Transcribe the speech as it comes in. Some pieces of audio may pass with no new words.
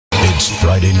It's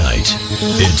Friday night.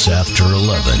 It's after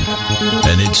 11.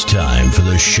 And it's time for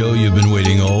the show you've been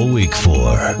waiting all week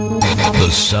for. The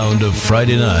sound of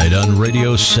Friday night on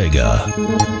Radio Sega.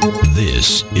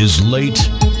 This is Late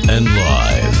and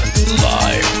Live.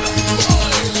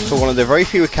 For one of the very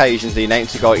few occasions the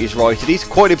announcer guy is right, it is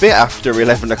quite a bit after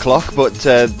 11 o'clock, but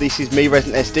this is me,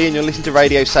 Resident SD, and you're listening to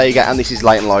Radio Sega, and this is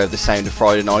Late and Live, the sound of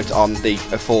Friday night on the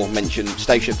aforementioned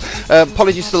station.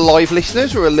 Apologies to the live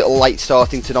listeners, we're a little late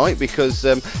starting tonight because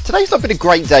today's not been a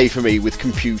great day for me with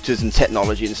computers and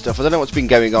technology and stuff. I don't know what's been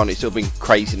going on, it's still been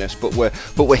craziness, but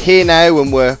we're here now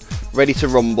and we're ready to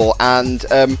rumble, and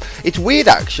it's weird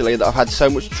actually that I've had so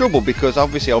much trouble because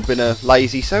obviously I've been a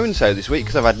lazy so-and-so this week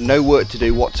because I've had no work to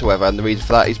do whatsoever, and the reason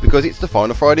for that is because it's the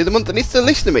final Friday of the month and it's the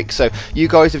listener mix, so you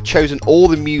guys have chosen all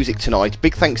the music tonight.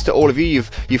 Big thanks to all of you.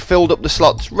 You've filled up the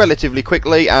slots relatively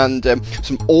quickly, and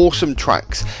some awesome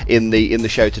tracks in the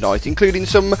show tonight, including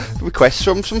some requests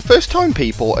from some first-time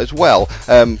people as well,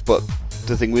 but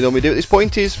the thing we normally do at this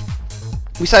point is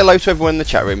we say hello to everyone in the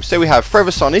chat room. So we have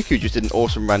Forever Sonic, who just did an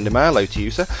awesome random hour. Hello to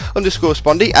you, sir. Underscore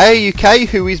Spondy. AUK,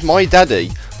 who is my daddy.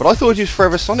 But I thought he was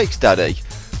Forever Sonic's daddy,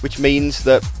 which means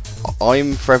that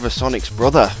I'm Forever Sonic's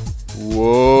brother.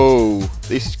 Whoa,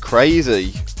 this is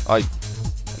crazy.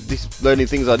 This is learning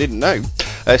things I didn't know.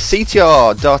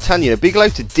 CTR D'Artagnan, a big hello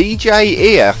to DJ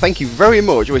Ear. Thank you very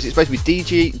much. Or is it supposed to be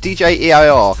DJ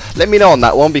EIR? Let me know on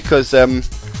that one because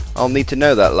I'll need to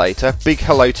know that later. Big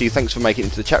hello to you, thanks for making it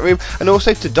into the chat room, and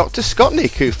also to Dr.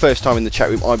 Scottnick, who first time in the chat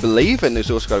room I believe, and there's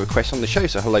also got a request on the show,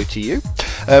 so hello to you.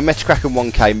 Metakraken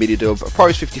 1K, Mediadub,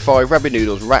 Price 55, Rabbit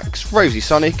Noodles, Rax, Rosie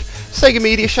Sonic, Sega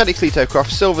Media, Shadix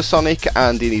Litocroft, Silver Sonic,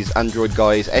 and in his Android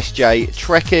guys, SJ,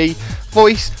 Trekkie,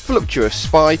 Voice, Voluptuous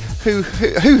Spy,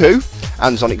 Hoo,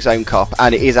 and Sonic Zone Cop,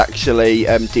 and it is actually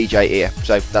DJ Ear,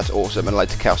 so that's awesome, and I'd like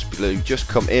to Chaos Blue just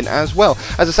come in as well.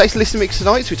 As I say, it's Listener Mix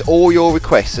tonight, so it's all your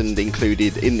requests, and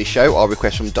included in the show are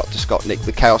requests from Dr. Scottnick,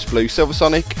 the Chaos Blue, Silver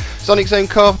Sonic, Sonic Zone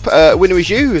Cop, Winner is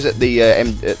You, who's at the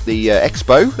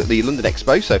Expo, at the London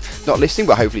Expo, so not listening,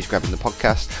 but hopefully he's grabbing the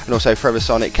podcast, and also Forever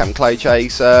Sonic, Captain Clay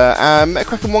Chase,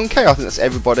 Kraken 1K, I think that's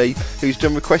everybody who's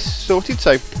done requests sorted,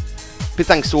 so big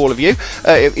thanks to all of you.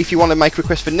 If you want to make a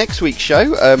request for next week's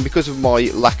show, because of my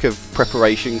lack of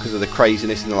preparation, because of the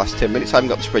craziness in the last 10 minutes, I haven't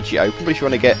got the spreadsheet open, but if you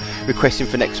want to get requesting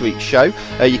for next week's show,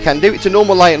 you can do. It's a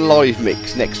normal Late and Live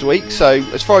mix next week, so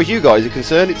as far as you guys are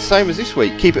concerned, it's the same as this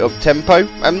week. Keep it up tempo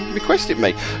and request it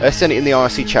me. Send it in the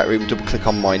IRC chat room, double click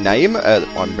on my name,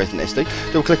 I'm Resident SD,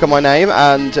 double click on my name,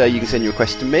 and you can send your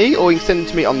request to me, or you can send it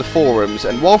to me on the forums.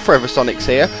 And while Forever Sonic's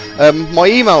here, my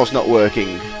email's not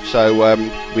working, so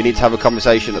we need to have a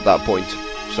conversation at that point.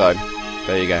 So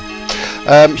there you go.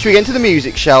 Should we get into the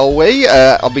music, shall we?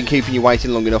 I've been keeping you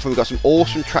waiting long enough, and we've got some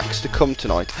awesome tracks to come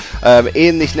tonight.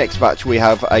 In this next batch we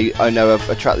have a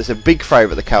track that's a big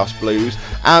favourite of the Chaos Blues,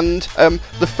 and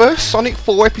the first Sonic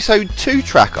 4 Episode 2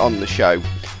 track on the show.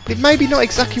 It may be not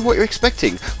exactly what you're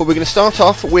expecting, but we're going to start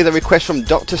off with a request from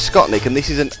Dr. Scottnick, and this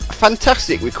is a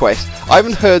fantastic request. I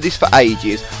haven't heard this for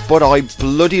ages, but I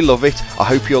bloody love it. I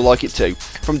hope you'll like it too.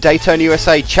 From Daytona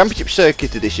USA Championship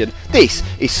Circuit Edition, this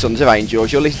is Sons of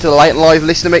Angels. You're listening to the Late and Live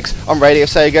Listener Mix on Radio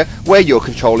Sega, where you're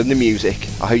controlling the music.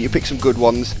 I hope you pick some good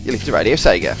ones. You listen to Radio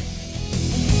Sega.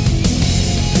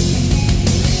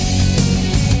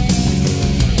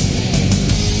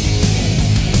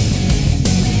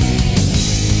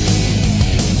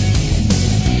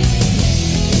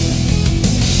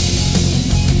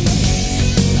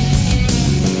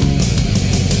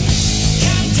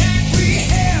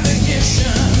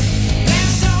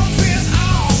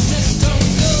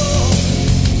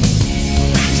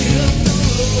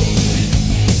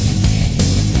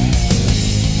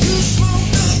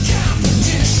 Smoke the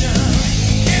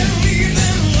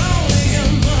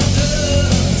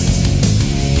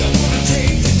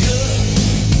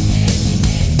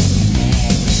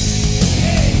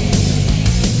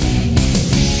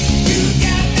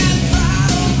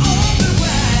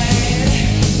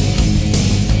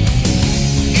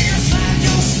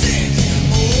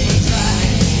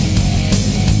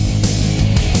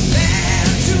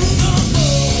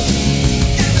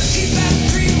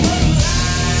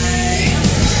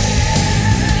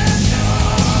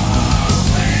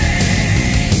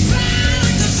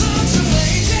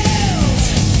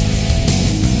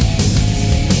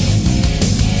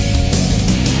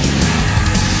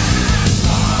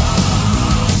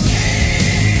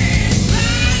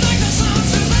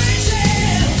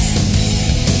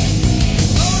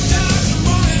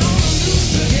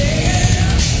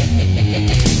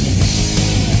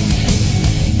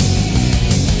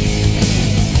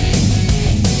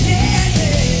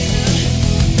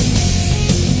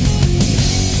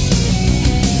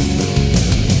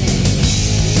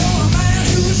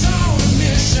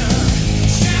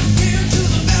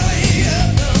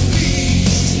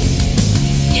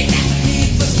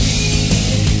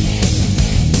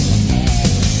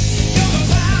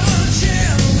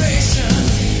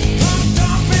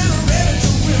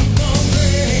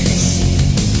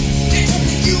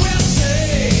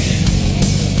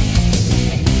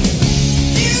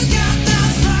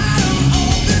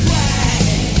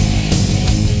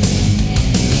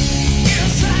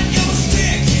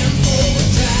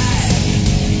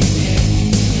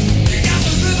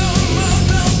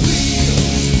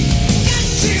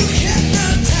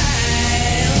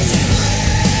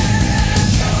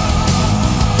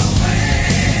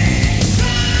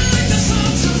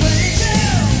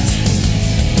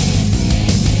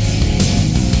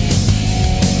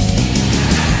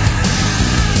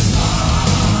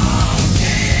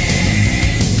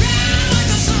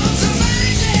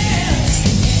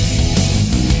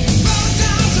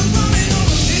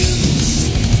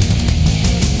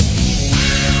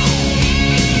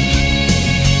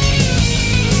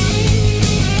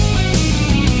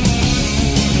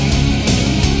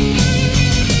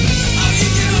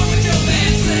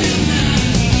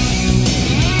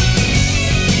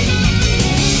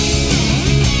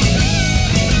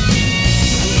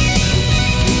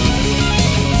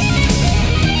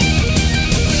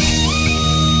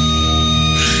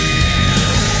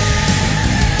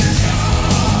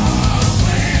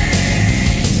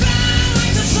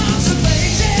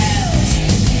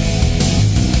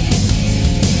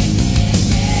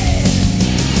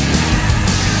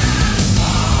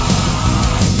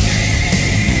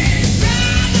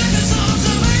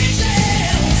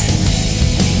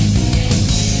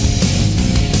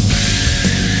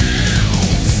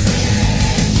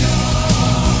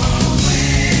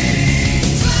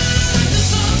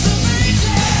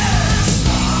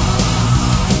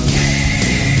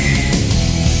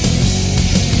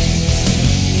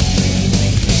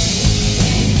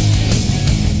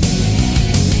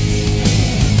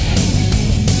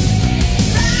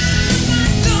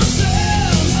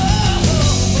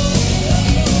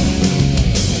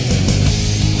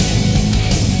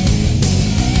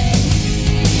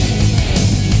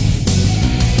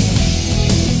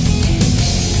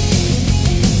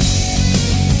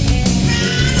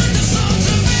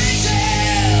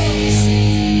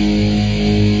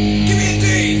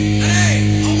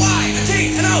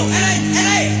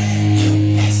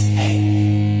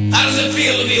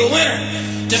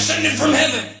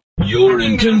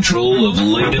control of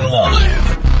Late and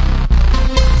Live.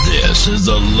 This is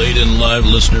the Late and Live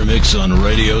listener mix on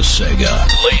Radio Sega.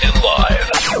 Late and Live.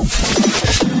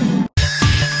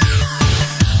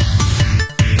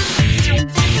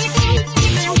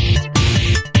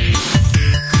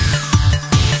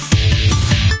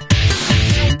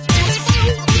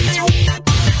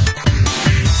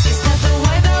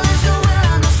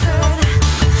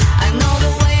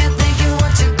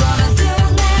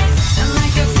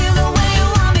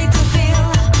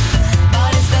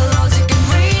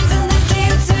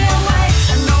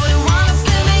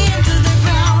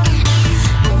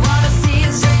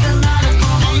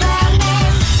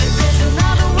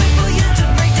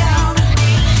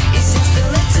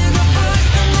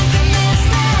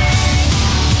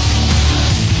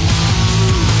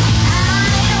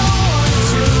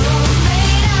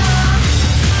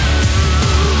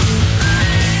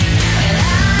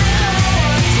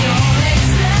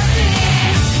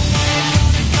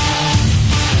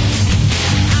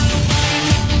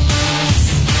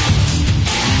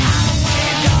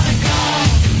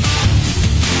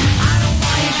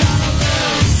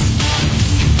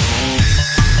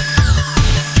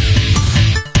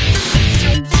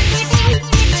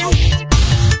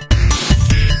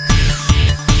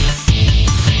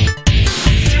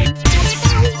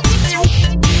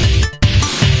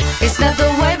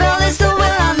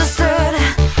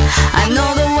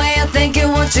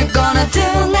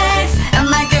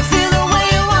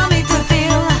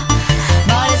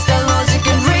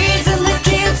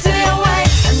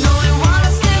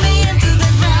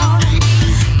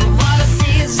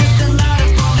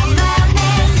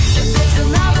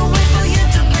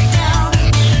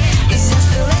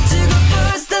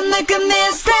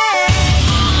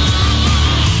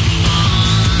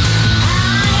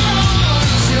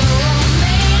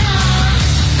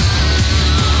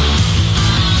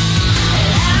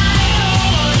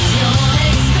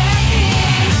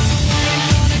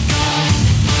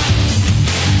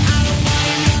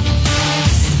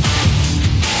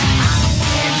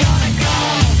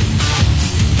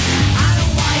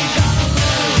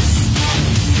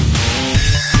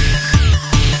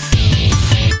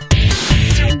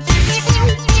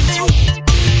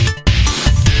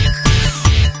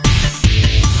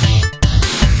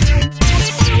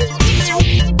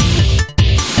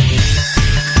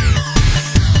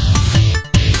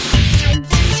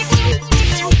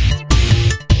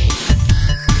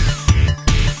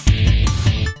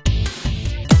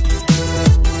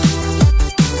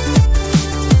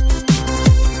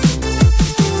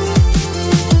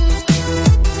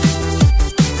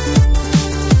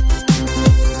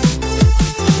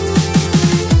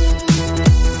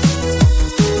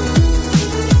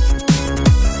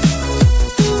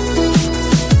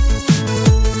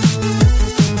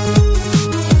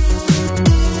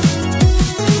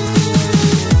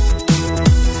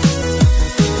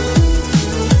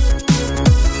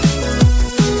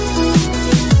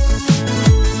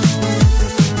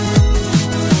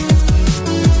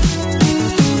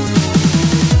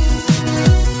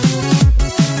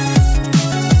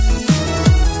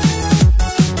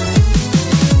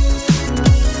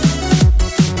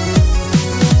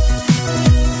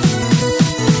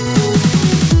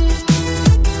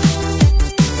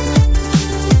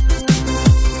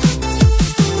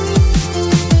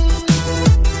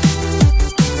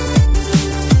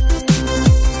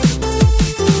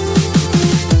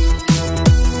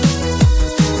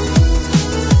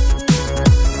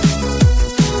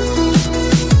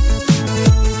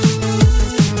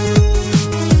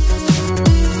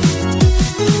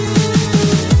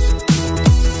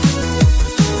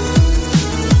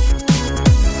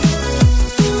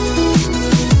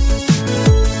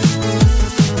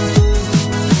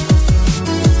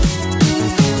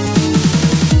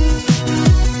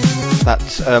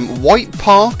 White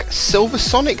Park Silver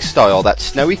Sonic style, that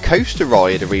Snowy Coaster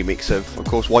ride, a remix of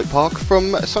course, White Park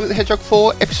from Sonic the Hedgehog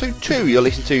 4 Episode 2. You're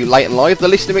listening to Late and Live, the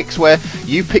listener mix where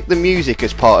you pick the music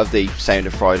as part of the Sound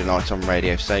of Friday Night on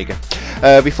Radio Sega.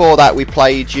 Before that, we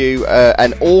played you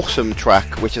an awesome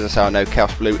track, which, as I say, I know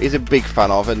Chaos Blue is a big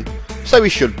fan of, and so he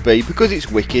should be, because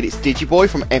it's wicked. It's Digiboy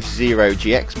from F-Zero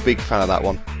GX, big fan of that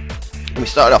one. And we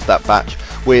started off that batch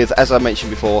with, as I mentioned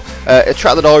before, a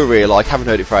track that I really like, haven't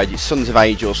heard it for ages, Sons of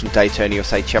Angels from Daytona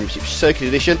USA Championship Circuit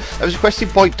Edition, that was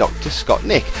requested by Dr. Scott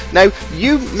Nick. Now,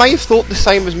 you may have thought the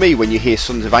same as me when you hear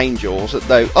Sons of Angels, that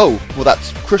though, oh, well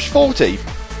that's Crush 40,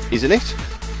 isn't it?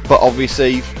 but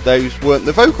obviously those weren't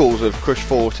the vocals of Crush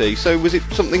 40. So was it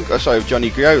something? Of Johnny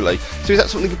Grioli. So is that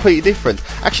something completely different?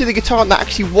 Actually, the guitar on that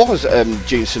actually was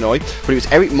June Sonoy, but it was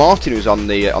Eric Martin who was on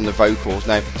the vocals.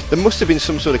 Now there must have been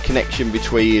some sort of connection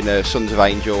between Sons of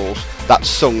Angels, that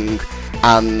song,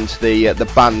 and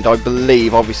the band. I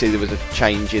believe obviously there was a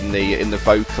change in the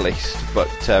vocalist, but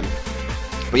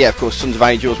yeah, of course, Sons of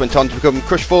Angels went on to become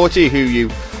Crush 40, who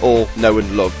you all know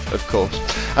and love, of course.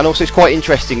 And also it's quite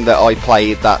interesting that I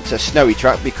played that snowy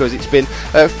track, because it's been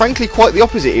frankly quite the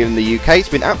opposite here in the UK. It's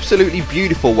been absolutely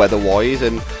beautiful weather-wise,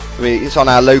 and I mean, it's on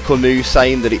our local news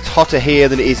saying that it's hotter here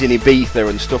than it is in Ibiza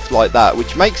and stuff like that,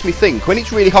 which makes me think, when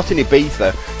it's really hot in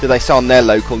Ibiza, do they say on their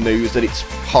local news that it's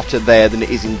hotter there than it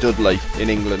is in Dudley in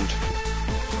England?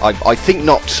 I think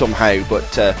not somehow, but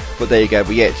there you go.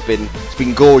 But yeah, it's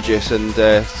been gorgeous, and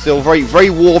still very, very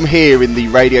warm here in the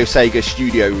Radio Sega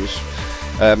studios.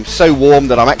 So warm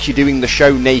that I'm actually doing the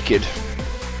show naked.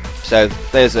 So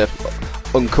there's a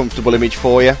uncomfortable image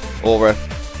for you, or a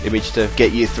image to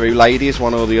get you through, ladies,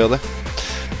 one or the other.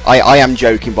 I am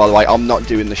joking, by the way. I'm not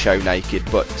doing the show naked,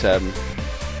 but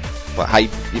hey,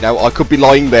 you know, I could be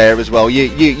lying there as well.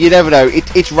 You never know.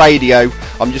 It's radio.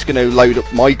 I'm just going to load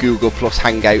up my Google Plus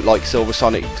Hangout like Silver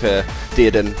Sonic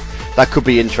did, and that could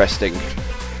be interesting.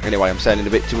 Anyway, I'm sounding a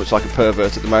bit too much like a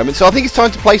pervert at the moment, so I think it's time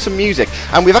to play some music.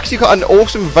 And we've actually got an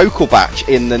awesome vocal batch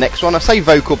in the next one. I say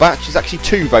vocal batch, it's actually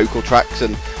 2 vocal tracks,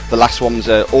 and the last one's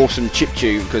an awesome chip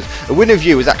tune, because a winner of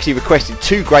you has actually requested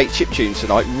 2 great chip tunes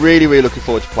tonight. Really, really looking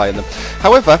forward to playing them.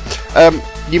 However,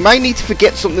 you may need to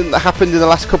forget something that happened in the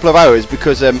last couple of hours,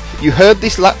 because you heard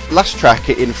this last track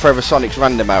in Forever Sonic's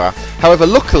Random Hour. However,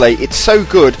 luckily, it's so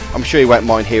good, I'm sure you won't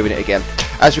mind hearing it again.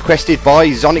 As requested by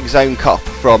Zonic Zone Cop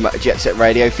from Jet Set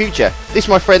Radio Future. This,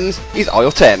 my friends, is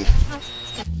Aisle 10.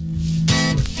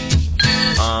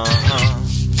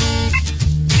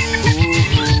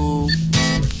 Ooh.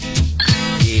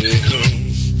 Yeah.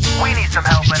 We need some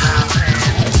help in our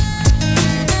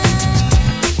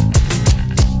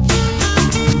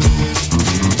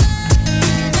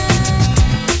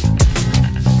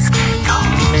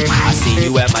I see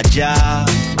you at my job.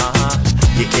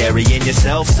 You're carrying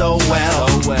yourself so well.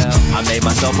 I made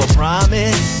myself a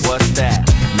promise. What's that?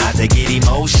 Not to get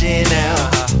emotional.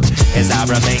 As I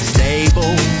remain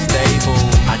stable.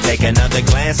 I take another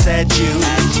glance at you.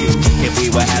 If we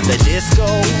were at the disco,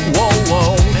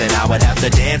 then I would have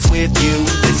to dance with you.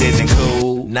 This isn't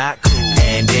cool, not cool.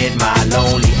 And in my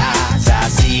lonely eyes, I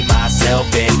see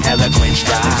myself in eloquent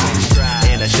stride.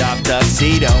 In a sharp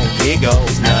tuxedo, here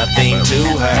goes nothing to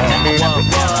her. Hello,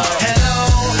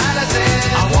 Allison.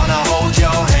 I wanna hold your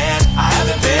hand. I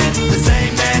haven't been the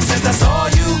same man since I saw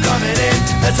you coming in.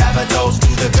 Let's have a toast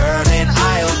to the girl in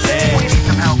aisle 10. We need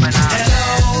some help in aisle 10.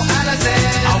 Hello, Allison.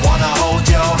 I wanna hold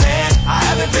your hand. I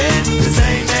haven't been the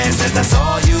same man since I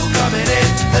saw you coming in.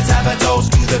 Let's have a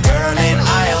toast to the girl in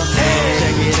aisle 10.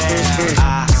 Check it out.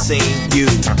 I seen you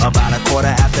about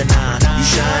 9:15. You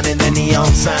shine in the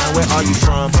neon sign. Where are you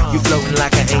from? You floating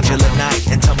like an angel at night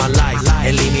into my life,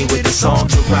 and leave me with the song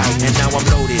to write. And now I'm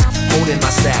loaded, holding my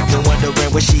sack and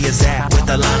wondering where she is at. With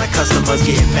a line of customers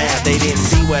getting mad, they didn't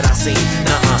see what I seen.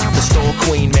 The store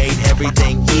queen made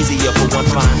everything easier for one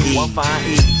fine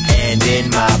E. And in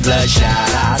my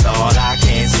bloodshot eyes, all I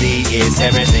can see is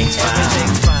everything's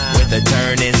fine. With a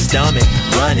turning stomach,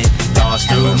 running thoughts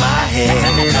through my head.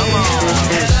 Hello,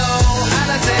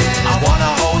 Allison. I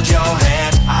wanna hold your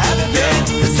hand. I haven't been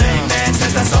the same man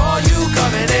since I saw you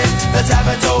coming in. Let's have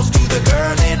a toast to the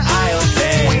girl in aisle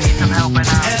 10. We need some help in aisle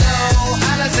 10. Hello,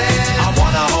 Allison. I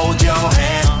wanna hold your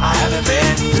hand. I haven't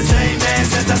been the same man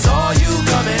since I saw you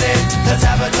coming in. Let's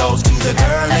have a toast to the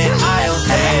girl in aisle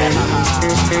 10.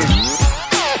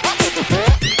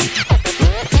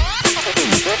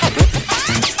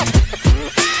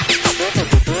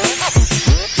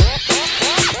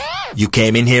 You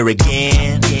came in here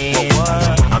again.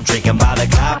 I'm drinking by the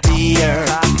copier.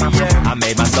 I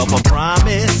made myself a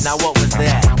promise. Now what was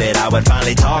that? That I would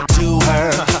finally talk to her.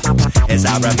 As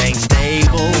I remain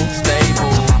stable.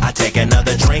 I take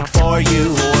another drink for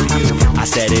you. I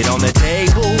set it on the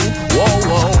table.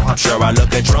 Whoa. I'm sure I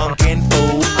look a drunken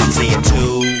fool. I'm seeing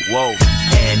 2. Whoa.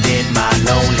 And in my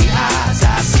lonely eyes,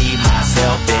 I see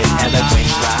myself in eloquent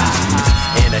stride.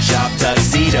 In a sharp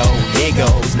tuxedo, here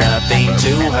goes nothing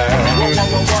to her. Hello,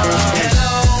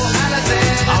 Allison.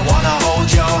 I wanna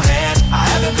hold your hand. I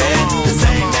haven't been the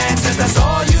same man since I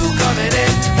saw you coming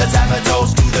in. Let's have a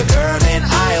toast to the girl in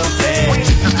aisle 10. We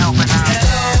need some help in aisle 10.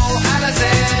 Hello,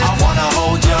 Allison. I wanna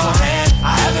hold your hand.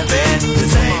 I haven't been the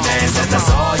same man since I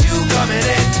saw you coming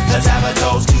in. Let's have a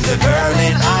toast to the girl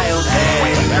in aisle 10. We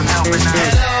need some help in aisle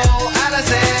 10. Hello,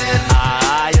 Allison.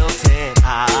 Aisle 10.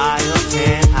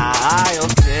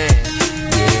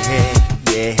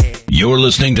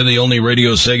 listening to the only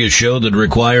Radio Sega show that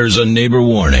requires a neighbor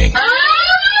warning.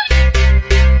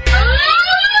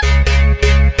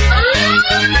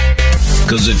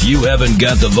 Because if you haven't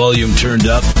got the volume turned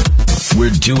up, we're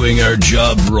doing our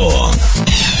job wrong.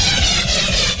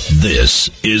 This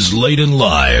is Late and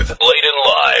Live. Late and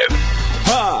Live.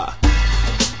 Ha!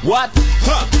 What?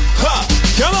 Ha! Ha!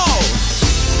 Come on!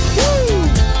 Woo!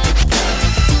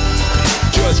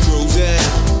 Just cruising.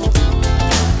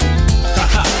 Ha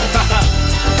ha ha ha!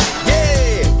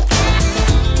 Yeah!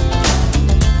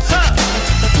 Ha!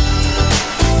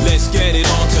 Let's get it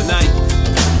on tonight.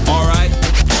 Alright?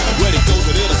 Well, it goes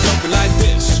a little something like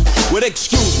this. Well,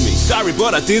 excuse me, sorry,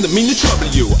 but I didn't mean to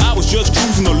trouble you. I was just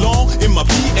cruising along in my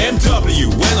BMW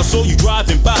when I saw you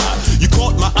driving by. You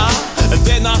caught my eye, and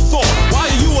then I thought, why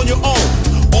are you on your own,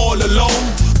 all alone,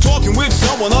 talking with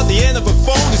someone on the end of a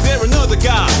phone? Is there another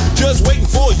guy just waiting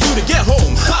for you to get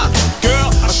home? Ha, girl,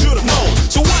 I should have known.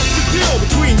 So what's the deal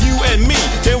between you and me?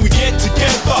 Can we get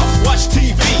together, watch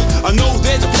TV? I know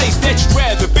there's a place that you'd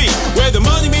rather be, where the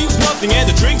money means nothing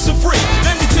and the drinks are free.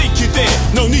 Let me take you there,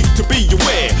 no need to be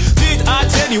aware. Did I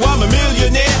tell you I'm a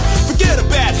millionaire? Forget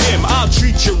about him, I'll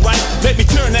treat you right. Let me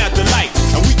turn out the light,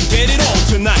 and we can get it on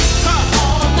tonight. Ha!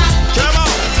 Come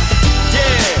on!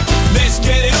 Yeah! Let's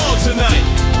get it on tonight.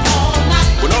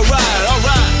 Well, alright.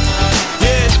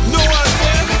 Yeah, know what I'm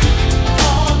saying?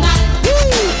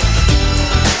 Woo!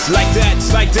 It's like that.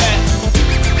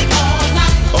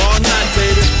 All night,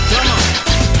 baby. Come on.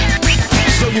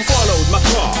 So you followed my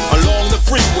car along the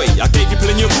freeway. I gave you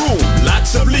plenty of room,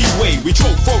 lots of leeway. We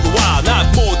drove for a while,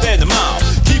 not more than a mile.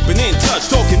 Keeping in touch,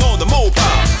 talking on the mobile.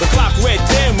 The clock read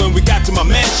 10 when we got to my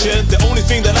mansion. The only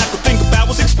thing that I could think about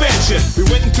was expansion. We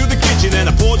went into the kitchen and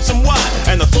I poured some wine,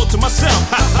 and I thought to myself,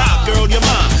 ha ha, girl, you're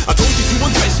mine. I told you to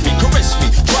undress me, caress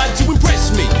me, try to impress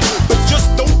me, but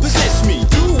just don't possess me.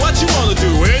 Do what you wanna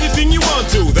do, anything you want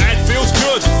to. That feels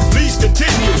good, please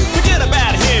continue. Forget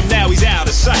about him, now he's out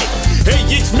of sight. Hey,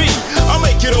 it's me, I'll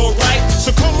make it alright.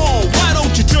 So come on, why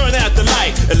don't you turn out the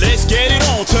light, and let's get it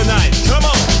on tonight. Come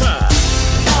on.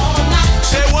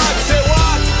 Say what?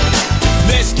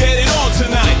 Let's get it on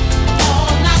tonight.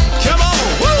 Come on,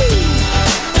 woo!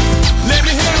 Let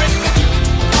me hear it.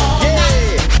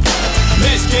 Yeah.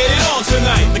 Let's get it on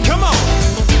tonight. Now come on.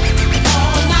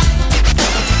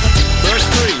 Verse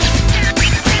 3.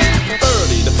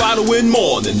 Early the following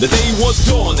morning, the day was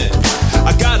dawning.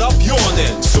 I got up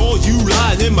yawning, saw you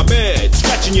lying in my bed,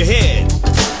 scratching your head.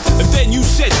 And then you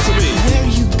said to me, where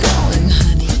are you going,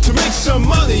 honey? To make some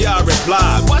money, I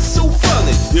replied. What's so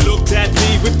funny? You looked at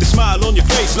me with the smile on your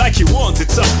face like you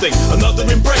wanted something, another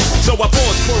embrace. So I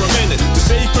paused for a minute to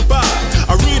say goodbye.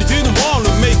 I really didn't want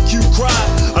to make you cry.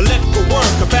 I left for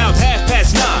work about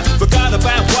 9:30. Forgot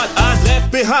about what I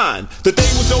left behind. The day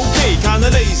was okay, kinda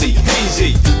lazy,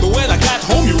 hazy. But when I got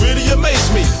home, you really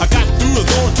amazed me. I got through the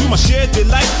door to my shared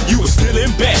delight. You were still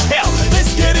in bed. Hell,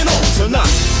 let's get it on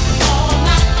tonight.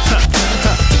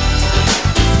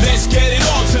 Let's get it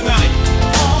on tonight.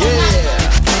 Yeah.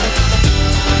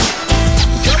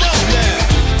 Come on now.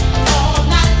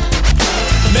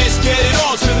 Let's get it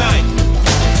on tonight.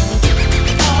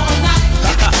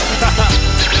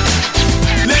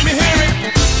 Let me hear it.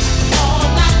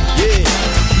 Yeah.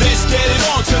 Let's get it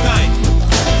on tonight.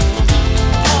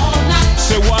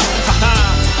 Say what?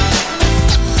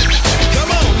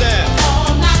 Come on now.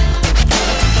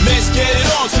 Let's get it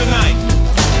on tonight.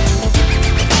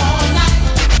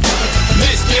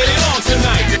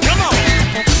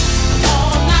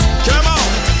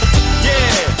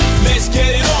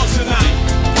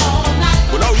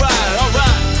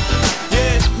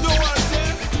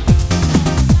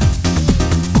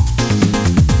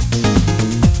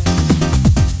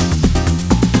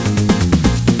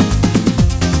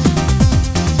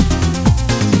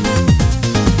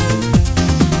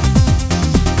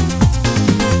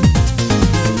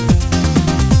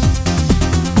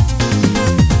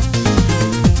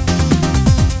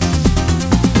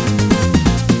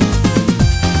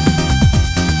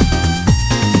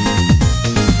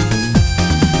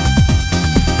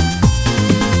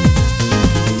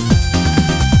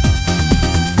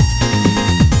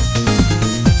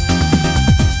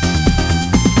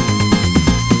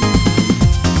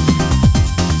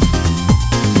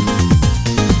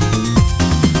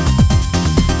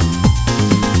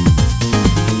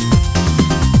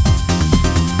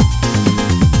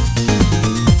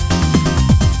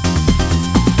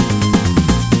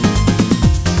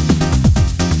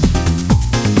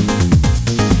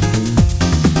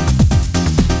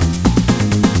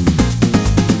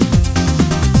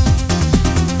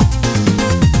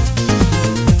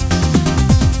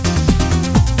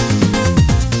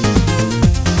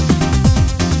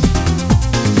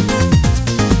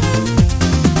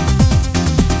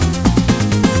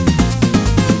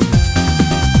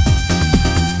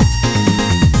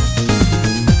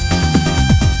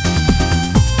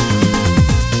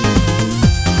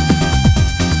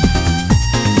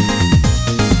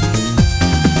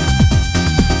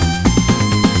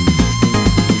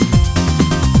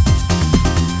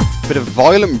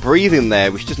 violent breathing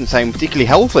there, which doesn't sound particularly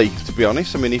healthy, to be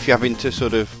honest. I mean, if you're having to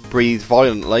sort of breathe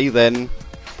violently, then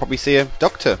probably see a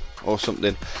doctor or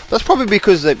something. That's probably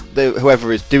because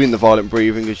whoever is doing the violent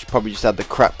breathing has probably just had the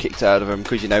crap kicked out of them,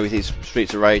 because you know it is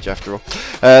Streets of Rage after all.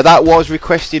 That was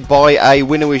requested by A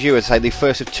Winner Was You, I'd say the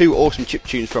first of 2 awesome chip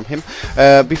tunes from him.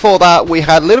 Before that we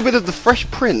had a little bit of the Fresh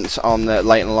Prince on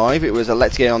Late and Live. It was a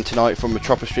Let's Get On Tonight from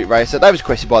Metropolis Street Racer. That was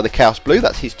requested by the Chaos Blue.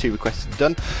 That's his 2 requests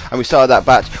done. And we started that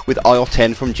batch with Aisle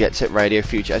 10 from Jet Set Radio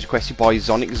Future, as requested by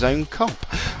Sonic Zone Comp,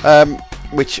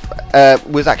 which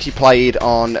was actually played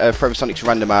on Forever Sonic's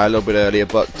Random Hour a little bit earlier,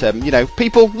 but you know,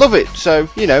 people love it, so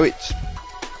you know, it's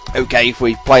okay if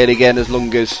we play it again, as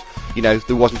long as, you know,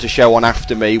 there wasn't a show on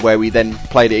after me where we then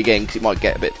played it again, because it might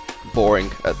get a bit boring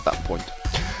at that point.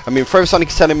 I mean, Forever Sonic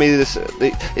is telling me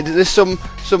there's some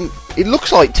it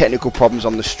looks like technical problems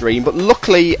on the stream, but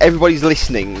luckily everybody's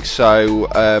listening, so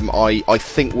I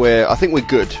think we're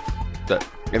good that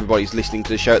everybody's listening to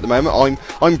the show at the moment.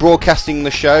 I'm broadcasting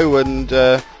the show,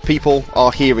 and people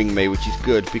are hearing me, which is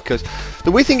good, because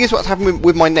the weird thing is what's happening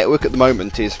with my network at the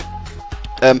moment is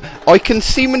I can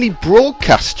seemingly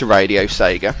broadcast to Radio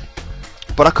Sega,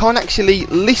 but I can't actually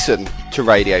listen to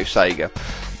Radio Sega.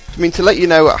 I mean, to let you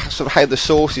know sort of how the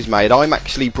source is made, I'm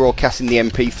actually broadcasting the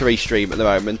MP3 stream at the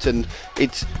moment, and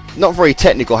it's not very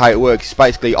technical how it works. It's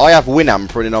basically, I have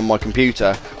Winamp running on my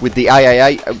computer with the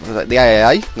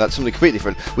AAA, that's something completely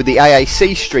different, with the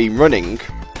AAC stream running,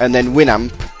 and then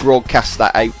Winamp broadcasts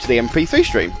that out to the MP3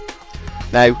 stream.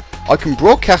 Now, I can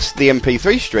broadcast the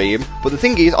MP3 stream, but the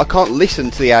thing is, I can't listen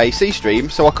to the AAC stream,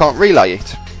 so I can't relay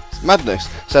it. Madness.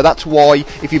 So that's why,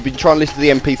 if you've been trying to listen to the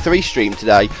MP3 stream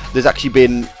today, there's actually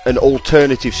been an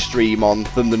alternative stream on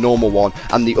than the normal one,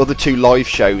 and the other 2 live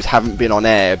shows haven't been on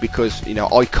air because, you know,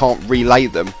 I can't relay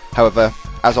them. However,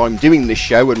 as I'm doing this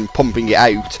show and pumping it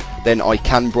out, then I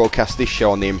can broadcast this show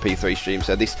on the MP3 stream.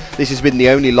 So this has been the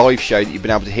only live show that you've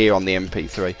been able to hear on the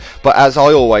MP3. But as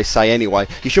I always say anyway,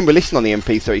 you shouldn't be listening on the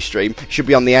MP3 stream, you should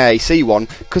be on the AAC one,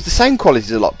 because the sound quality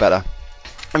is a lot better.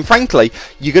 And frankly,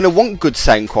 you're going to want good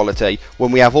sound quality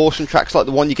when we have awesome tracks like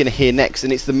the one you're going to hear next,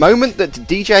 and it's the moment that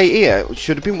DJ Ear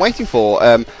should have been waiting for.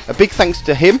 A big thanks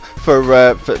to him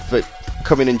for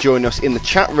coming and joining us in the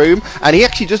chat room, and he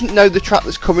actually doesn't know the track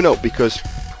that's coming up because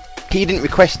he didn't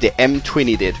request it,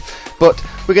 M20 did. But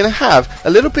we're going to have a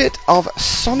little bit of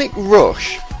Sonic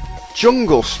Rush,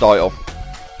 jungle style.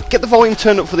 Get the volume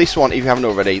turned up for this one if you haven't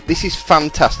already. This is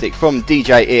fantastic from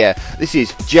DJ Ear. This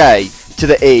is J to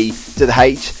the E to the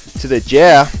H to the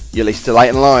J. You're listening to Late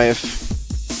and Live.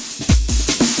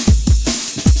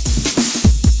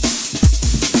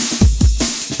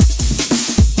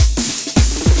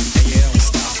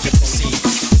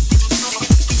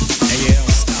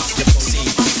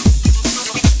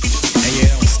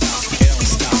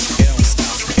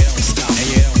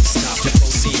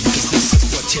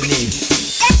 Yeah.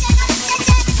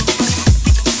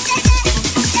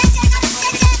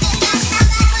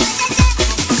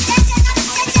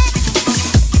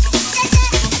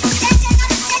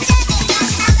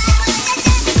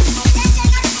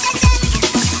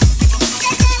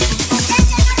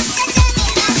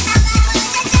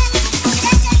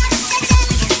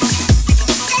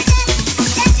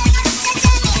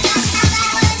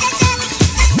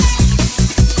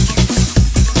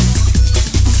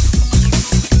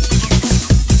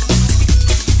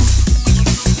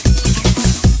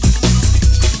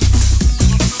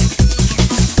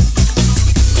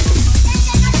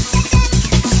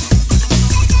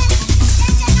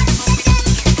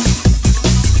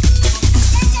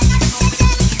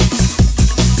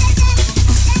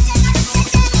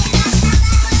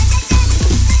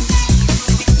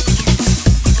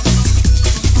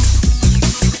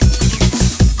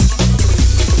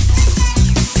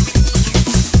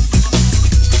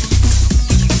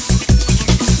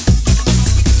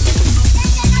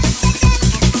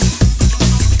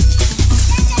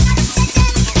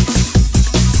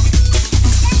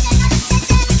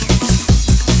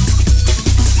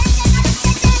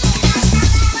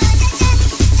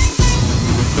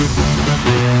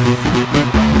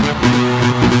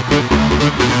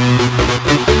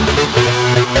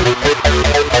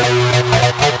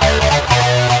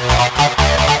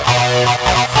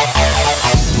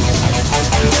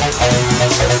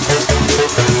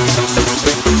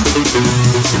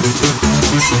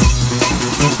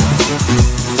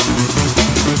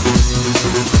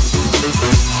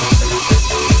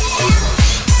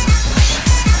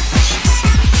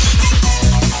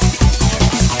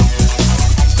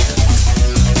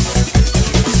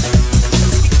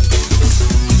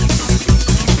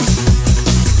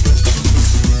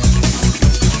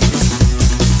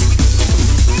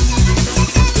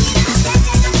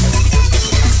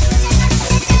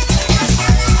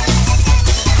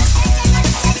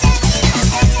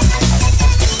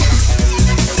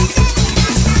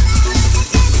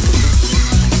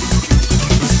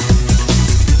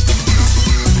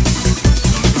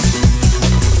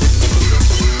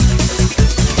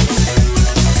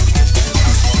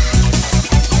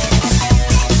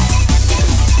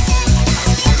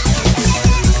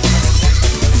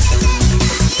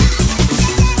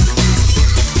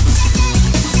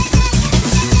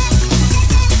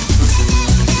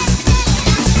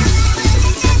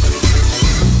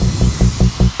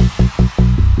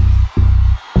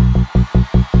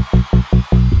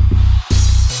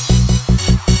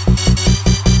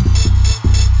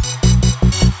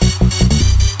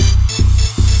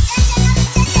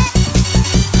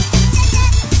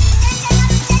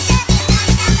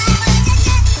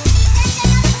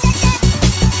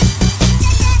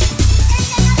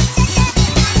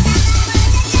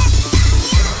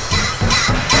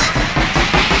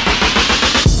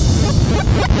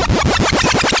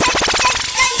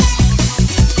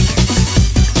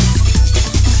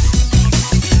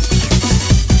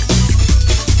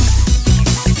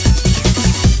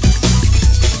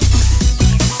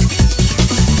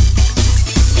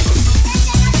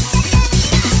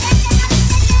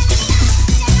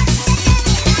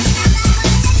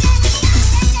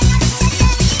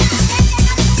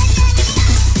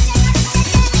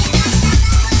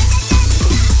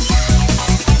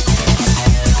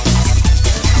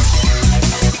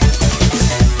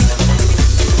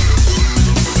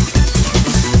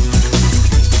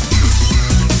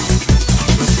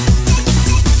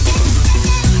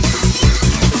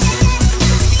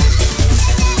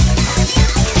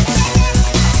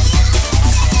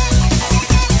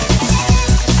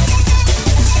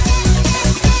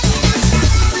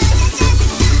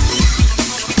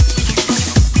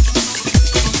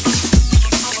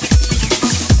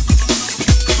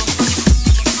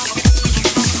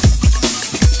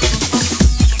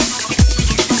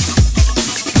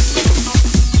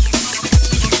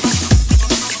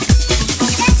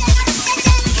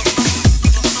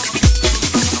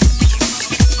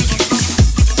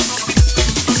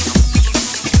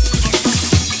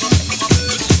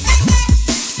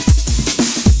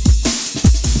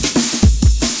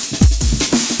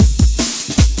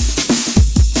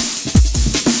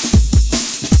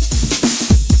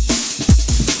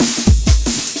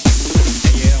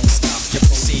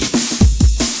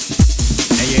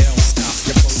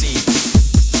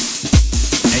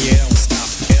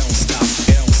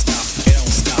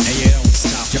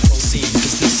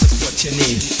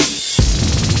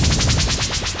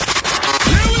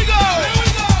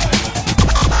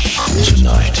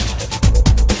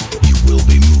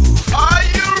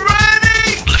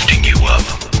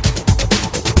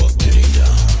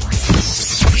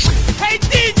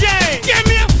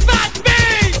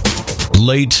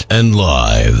 late and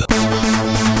live.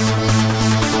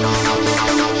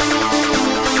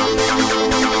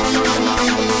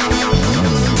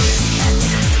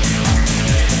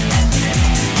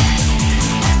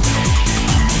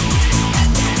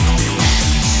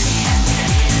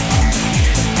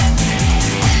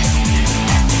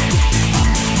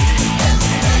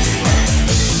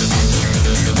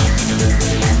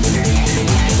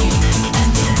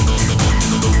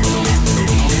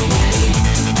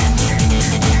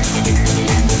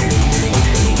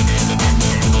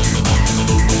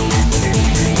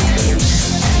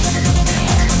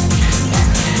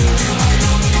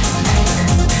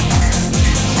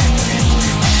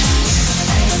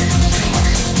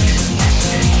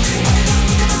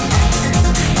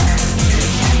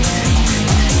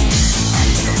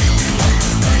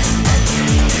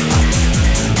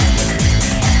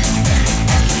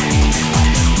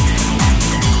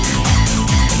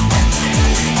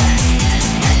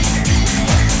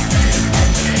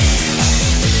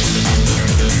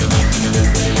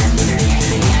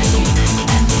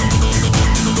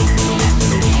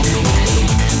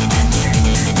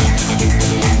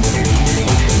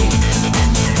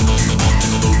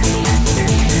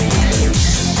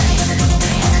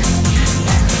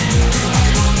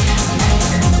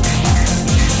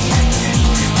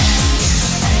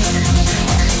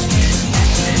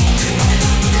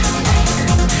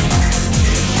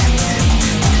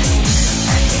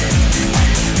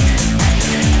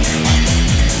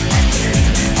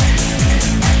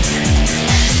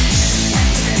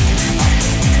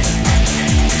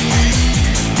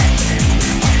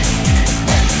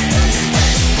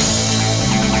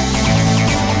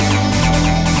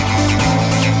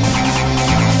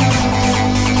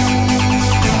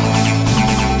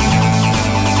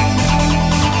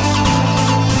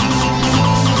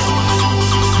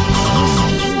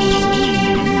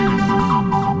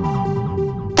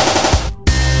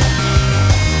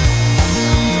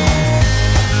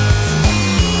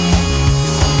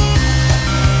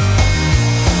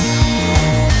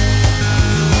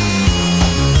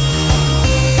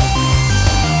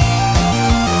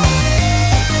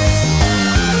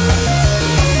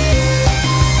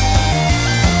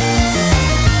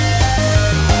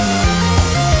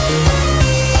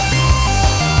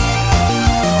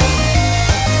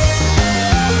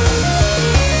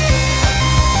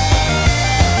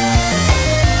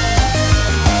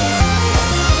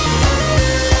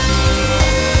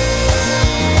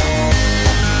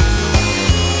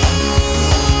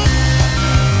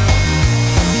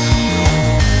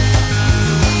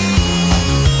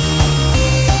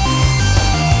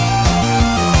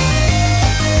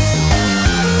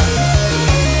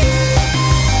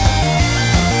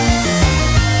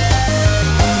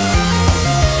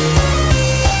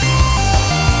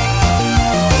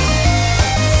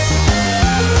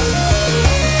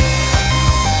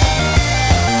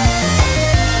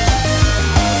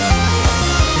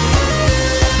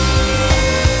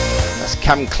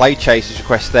 Cam Claychaser's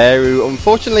request there, who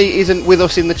unfortunately isn't with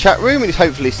us in the chat room and is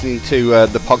hopefully listening to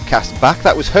the podcast back.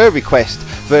 That was her request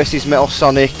versus Metal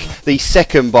Sonic, the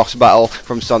second boss battle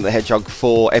from Sonic the Hedgehog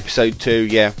 4 episode 2.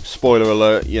 Yeah, spoiler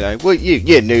alert, you know, well,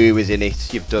 you knew he was in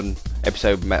it. You've done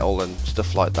episode metal and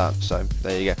stuff like that, so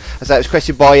there you go. As that was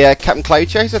requested by Captain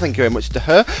Claychaser, thank you very much to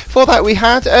her. For that we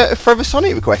had a Forever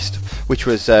Sonic request, which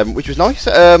was nice.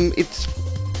 It's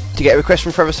to get a request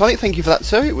from Forever Sonic, thank you for that,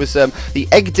 sir. It was the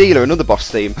Egg Dealer, another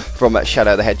boss theme from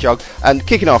Shadow the Hedgehog, and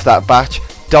kicking off that batch,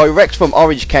 direct from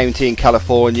Orange County in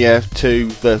California to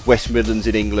the West Midlands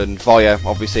in England via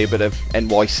obviously a bit of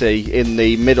NYC in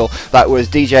the middle. That was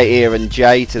DJ Ear and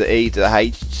J to the E to the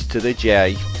H to the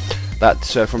J.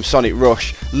 That's from Sonic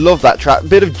Rush. Love that track.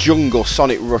 Bit of jungle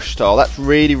Sonic Rush style. That's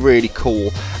really, really cool.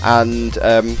 And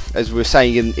as we were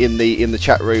saying in the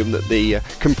chat room, that the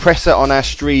compressor on our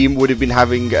stream would have been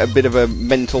having a bit of a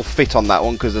mental fit on that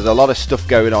one, because there's a lot of stuff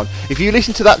going on. If you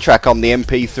listen to that track on the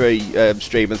MP3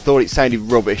 stream and thought it sounded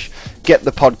rubbish, get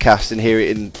the podcast and hear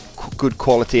it in good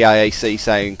quality AAC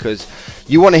sound, because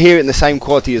you want to hear it in the same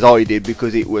quality as I did,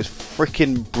 because it was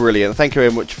freaking brilliant. Thank you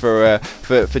very much for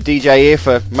DJ here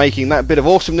for making that bit of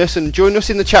awesomeness and joining us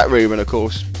in the chat room. And of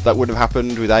course, that wouldn't have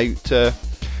happened without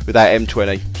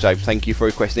M20. So thank you for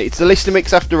requesting it. It's the listener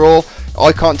mix after all.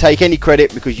 I can't take any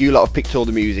credit because you lot have picked all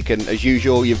the music, and as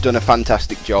usual, you've done a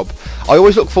fantastic job. I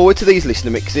always look forward to these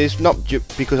listener mixes, not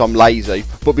because I'm lazy,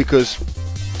 but because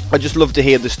I just love to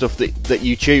hear the stuff that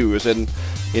you choose, and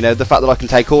you know, the fact that I can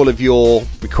take all of your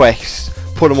requests,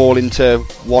 put them all into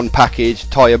one package,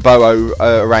 tie a bow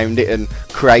around it and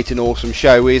create an awesome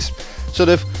show is sort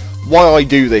of why I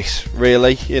do this,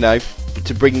 really, you know,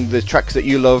 to bring the tracks that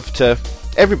you love to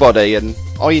everybody, and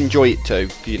I enjoy it too.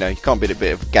 You know, you can't beat a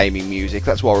bit of gaming music.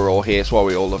 That's why we're all here. That's why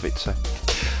we all love it. So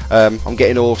I'm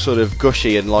getting all sort of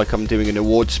gushy and like I'm doing an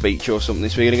award speech or something.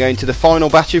 So we're going to go into the final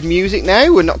batch of music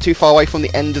now. We're not too far away from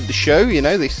the end of the show. You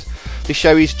know, this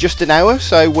show is just an hour,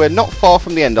 so we're not far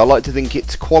from the end. I like to think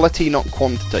it's quality, not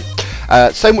quantity.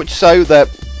 So much so that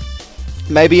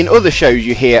maybe in other shows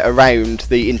you hear around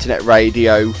the internet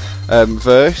radio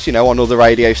verse, you know, on other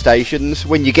radio stations,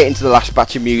 when you get into the last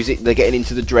batch of music, they're getting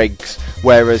into the dregs,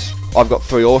 whereas I've got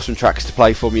 3 awesome tracks to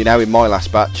play for you now in my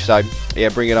last batch, so yeah,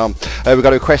 bring it on. We've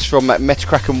got a request from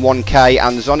Metacracken 1K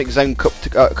and Sonic Zone Cop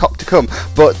to come,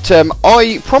 but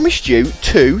I promised you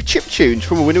 2 chip tunes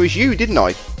from A Winner Is You, didn't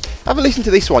I? Have a listen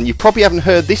to this one. You probably haven't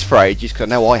heard this for ages, because I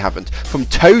know I haven't. From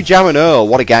Toe Jam and Earl,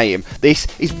 what a game. This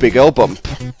is Big Ol' Bump.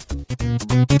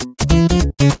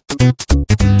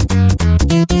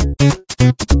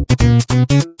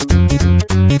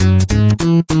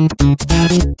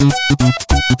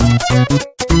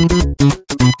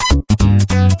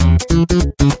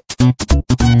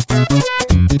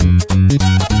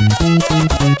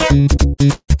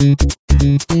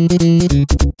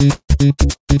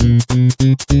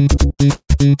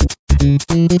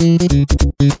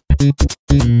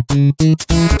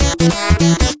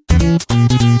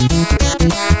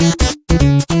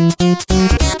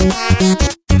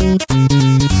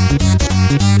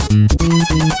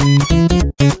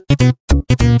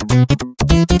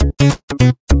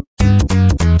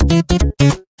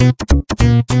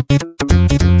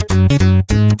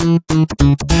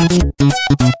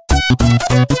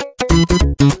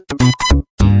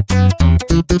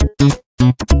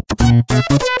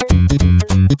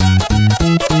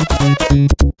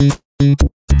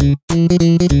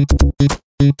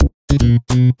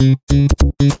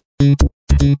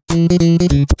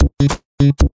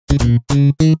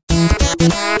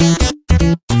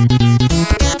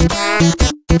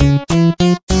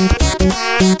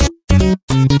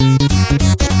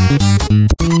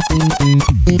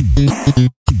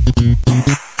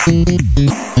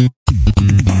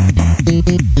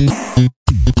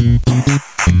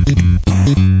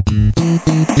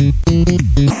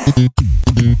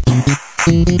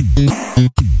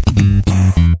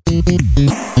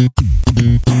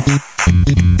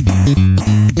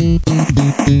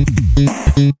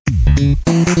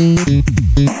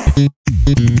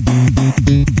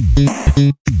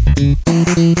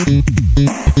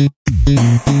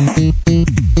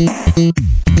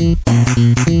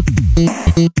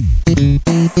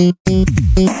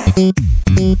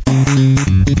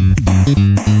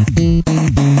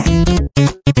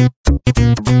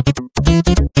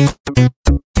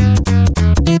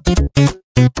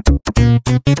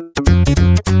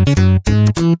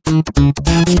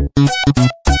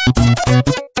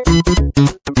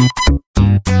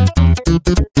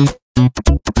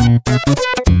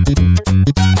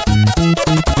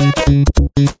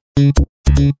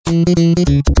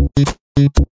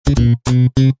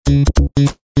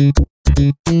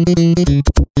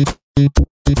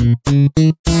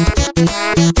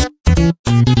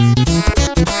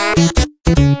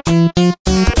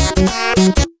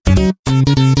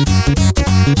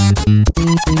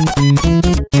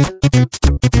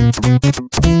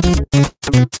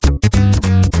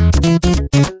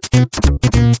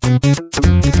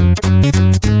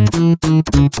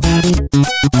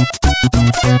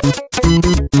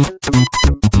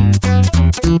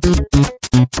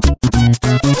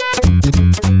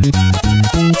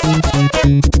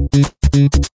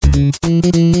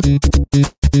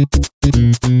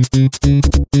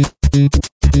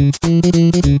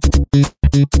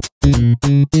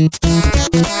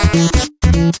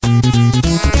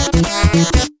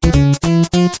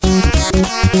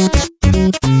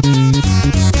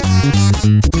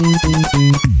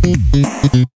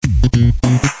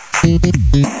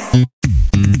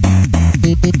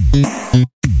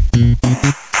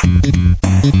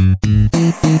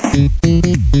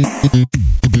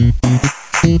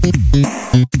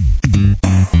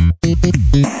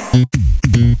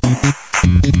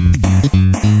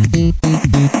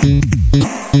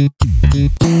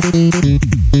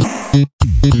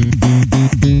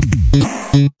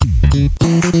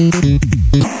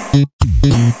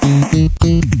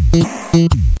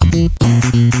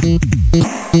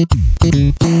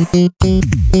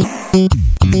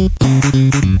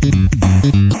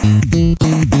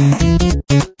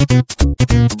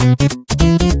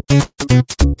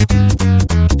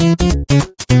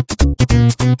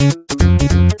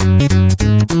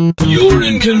 You're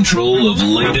in control of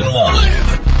Late and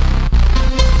Live.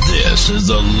 This is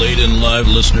the Late and Live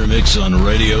listener mix on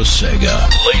Radio Sega.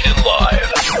 Late and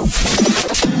Live.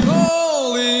 Roll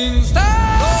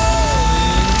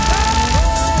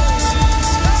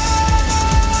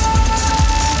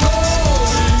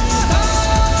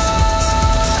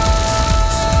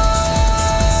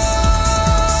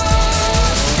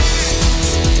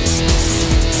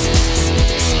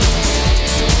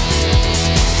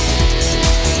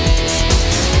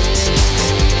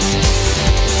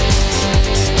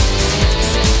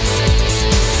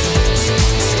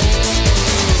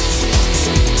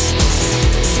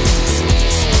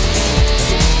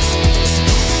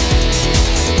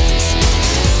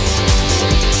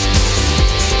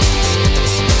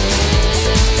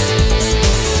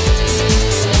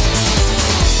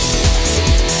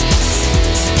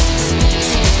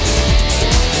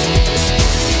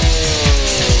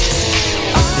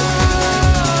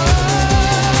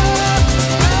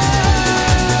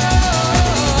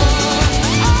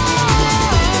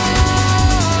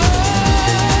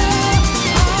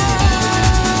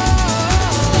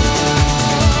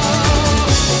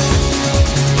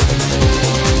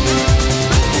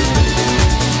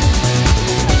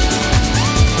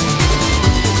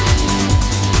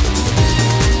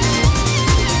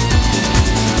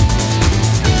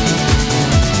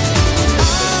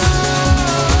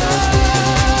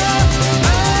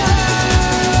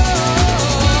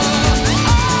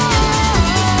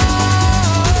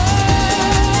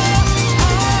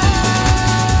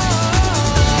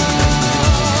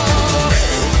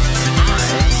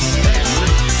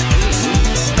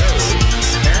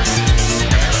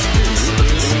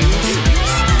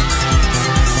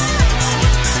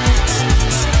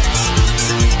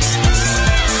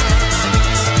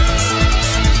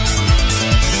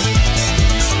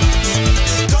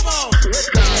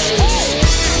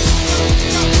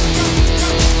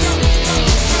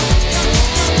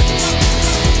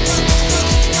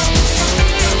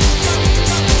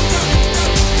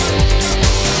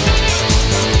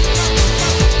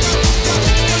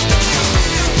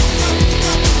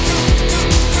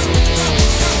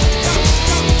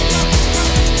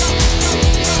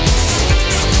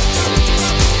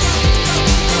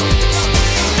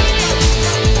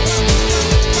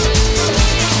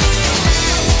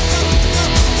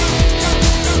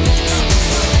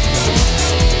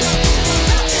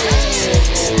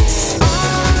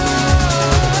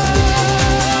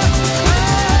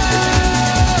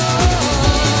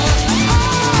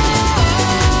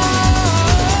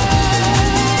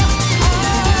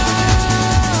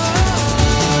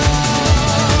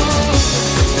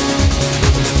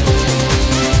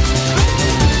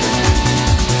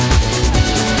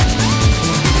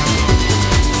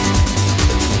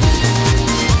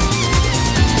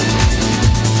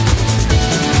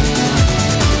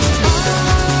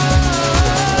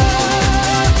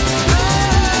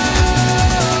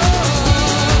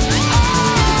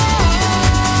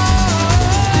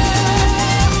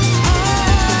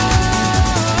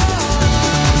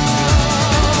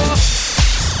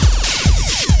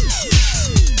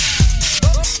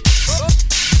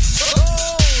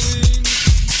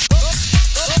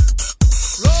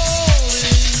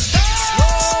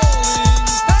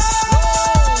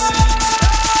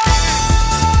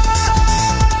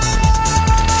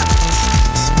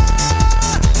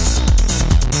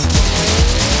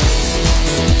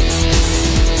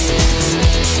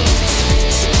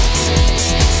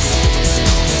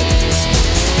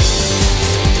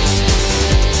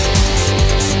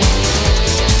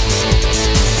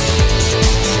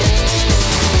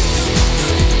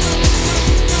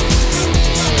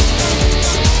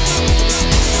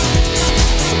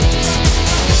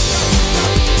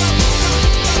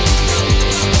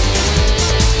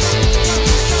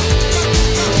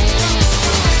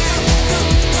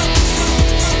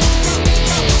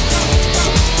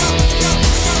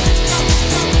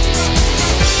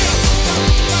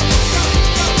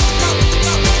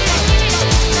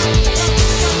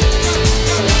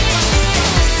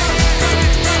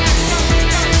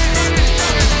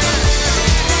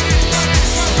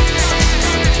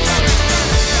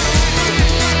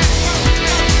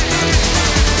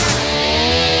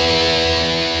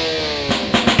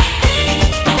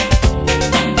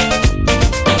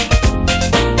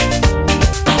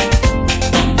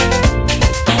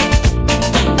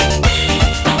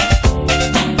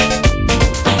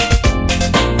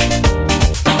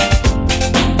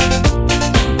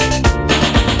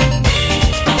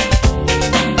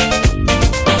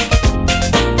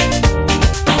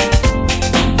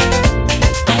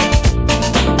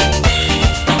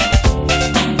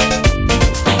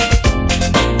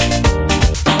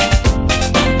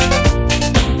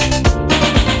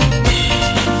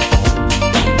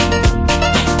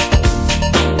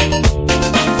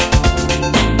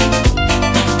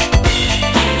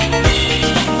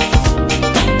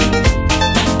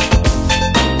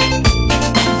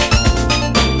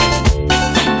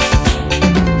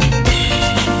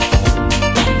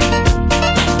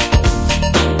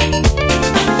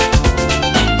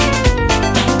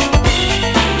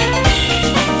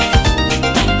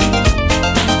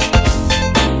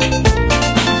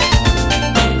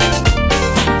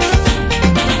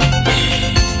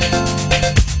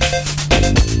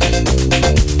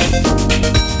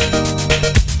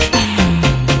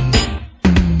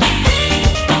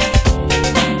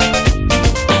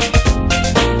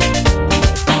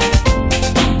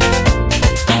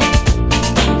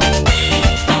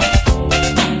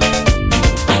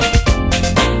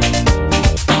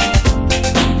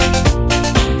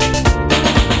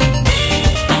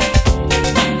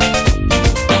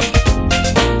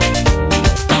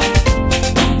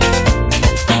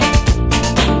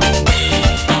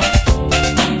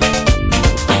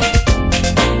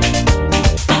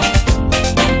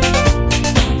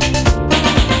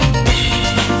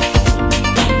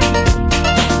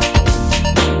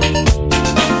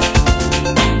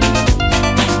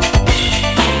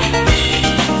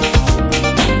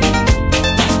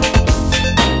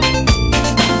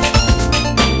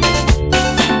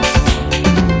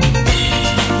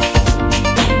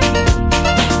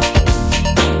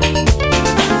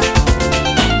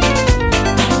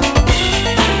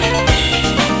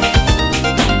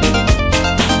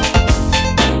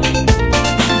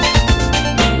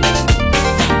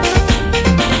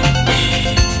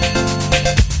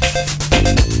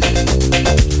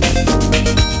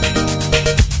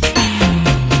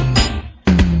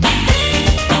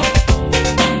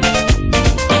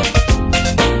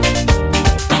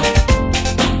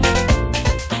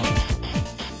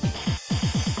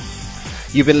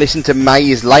You've been listening to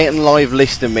May's Late and Live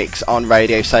Listener Mix on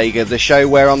Radio Sega, the show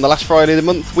where on the last Friday of the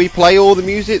month we play all the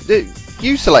music that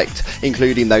you select,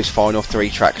 including those final 3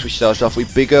 tracks, which started off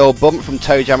with Big Earl Bump from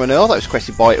Toe Jam and Earl, that was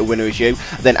requested by A Winner Is You.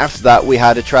 Then after that we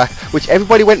had a track which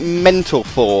everybody went mental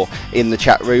for in the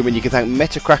chat room, and you can thank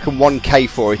Metacrack and 1K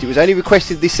for it. It was only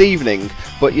requested this evening,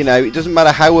 but you know, it doesn't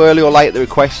matter how early or late the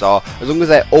requests are, as long as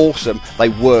they're awesome, they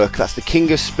work. That's the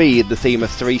King of Speed, the theme of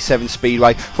 3-7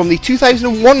 Speedway, from the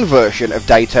 2001 version of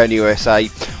Daytona USA,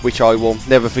 which I will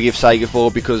never forgive Sega for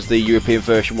because the European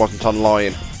version wasn't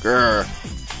online. Grr.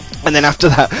 And then after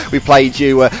that, we played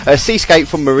you a Seascape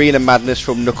from Marina Madness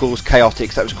from Knuckles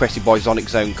Chaotix. That was requested by Sonic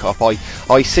Zone Cop.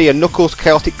 I see a Knuckles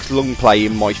Chaotix lung play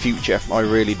in my future. I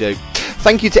really do.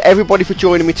 Thank you to everybody for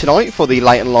joining me tonight for the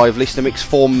Late and Live Listener Mix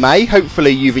for May. Hopefully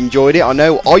you've enjoyed it. I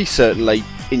know I certainly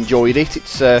enjoyed it.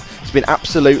 It's been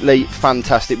absolutely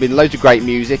fantastic. Been loads of great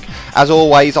music. As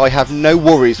always, I have no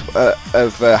worries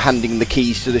of handing the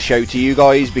keys to the show to you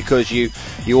guys, because you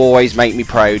always make me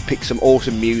proud. Pick some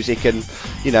awesome music, and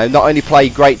you know, not only play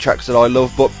great tracks that I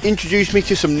love, but introduce me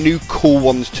to some new cool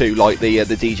ones too, like the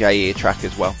DJ Ear track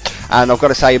as well. And I've got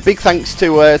to say a big thanks to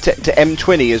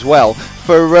M20 as well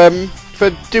for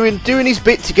doing his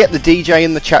bit to get the DJ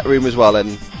in the chat room as well.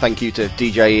 And thank you to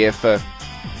DJ Ear for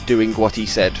doing what he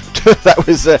said.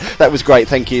 that was great.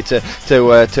 Thank you to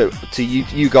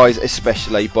you guys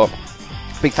especially, but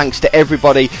big thanks to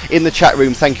everybody in the chat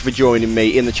room. Thank you for joining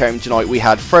me in the chat room tonight. We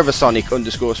had Forever Sonic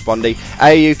 _Spondy,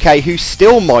 AUK, who's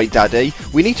still my daddy.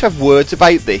 We need to have words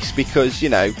about this, because, you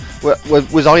know,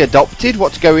 was I adopted?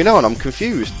 What's going on? I'm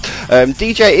confused.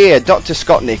 DJ Ear, Dr.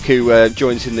 Scottnick, who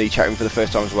joins in the chat room for the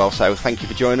first time as well, so thank you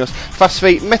for joining us. Fast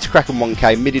Feet, Metacracken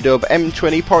 1K, Mididub,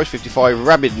 M20, Porridge 55,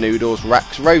 Rabid Noodles,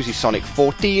 Rax, Rosie Sonic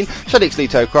 14, Shadix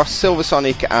Lito Cross, Silver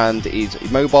Sonic and his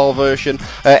mobile version,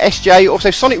 SJ, also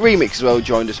Sonic Remix as well,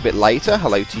 joined us a bit later.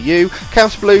 Hello to you.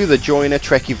 Counts Blue, The Joiner,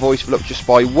 Trekkie Voice, Voluptuous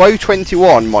Spy,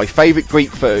 Woe21, my favourite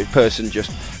Greek person,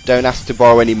 just don't ask to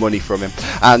borrow any money from him,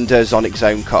 and Sonic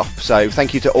Zone Cop. So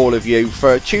thank you to all of you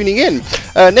for tuning in.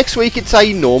 Next week it's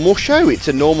a normal show. It's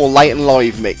a normal Late and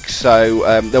Live mix, so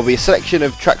there'll be a selection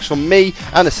of tracks from me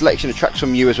and a selection of tracks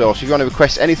from you as well. So if you want to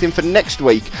request anything for next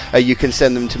week, you can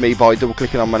send them to me by double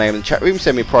clicking on my name in the chat room.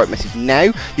 Send me a private message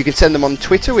now. You can send them on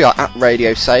Twitter. We are at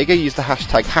Radio Sega. Use the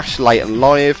hashtag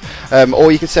 #LateAndLive,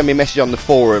 or you can send me a message on the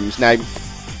forums. Now,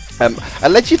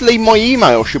 allegedly my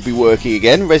email should be working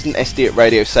again,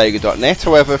 residentsd@radiosega.net.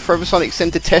 However, Forever Sonic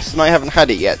sent a test and I haven't had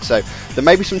it yet, so there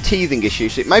may be some teething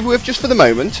issues. So it may be worth, just for the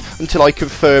moment, until I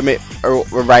confirm it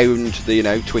around the, you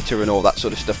know, Twitter and all that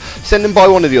sort of stuff. Send them by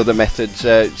one of the other methods.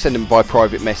 Send them by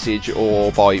private message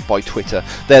or by Twitter.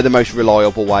 They're the most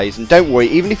reliable ways. And don't worry,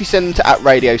 even if you send them to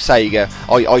 @RadioSega,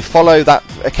 I follow that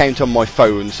account on my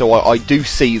phone, so I do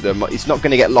see them. It's not going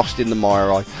to get lost in the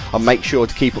mire. I make sure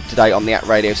to keep up to date on the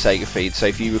 @RadioSega feed, so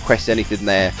if you request anything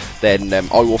there, then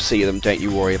I will see them. Don't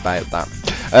you worry about that.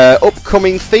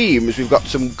 Upcoming themes, we've got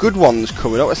some good ones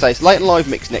coming up. I say it's Late and Live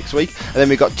mix next week, and then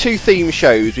we've got 2 theme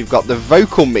shows. We've got the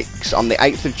vocal mix on the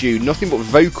 8th of June, nothing but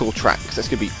vocal tracks. That's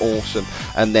going to be awesome.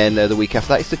 And then the week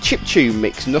after that, it's the chiptune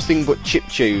mix, nothing but chip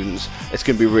tunes. It's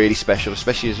going to be really special,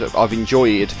 especially as I've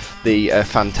enjoyed the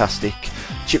fantastic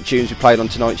chip tunes we played on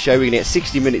tonight's show. We're going to get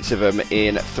 60 minutes of them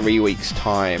in 3 weeks'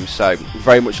 time, so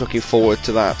very much looking forward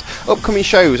to that. Upcoming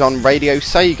shows on Radio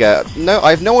Sega. No,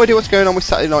 I have no idea what's going on with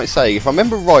Saturday Night Sega. If I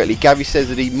remember rightly, Gabby says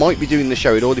that he might be doing the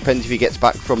show. It all depends if he gets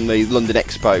back from the London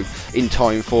Expo in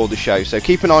time for the show, so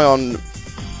keep an eye on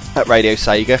at Radio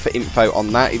Sega for info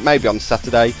on that. It may be on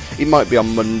Saturday, it might be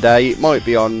on Monday, it might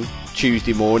be on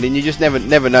Tuesday morning. You just never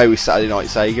know with Saturday Night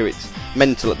Sega. It's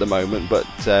mental at the moment, but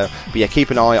yeah,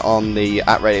 keep an eye on the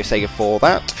 @Radio Sega for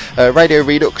that. Radio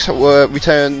Redux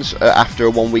returns after a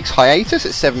 1 week's hiatus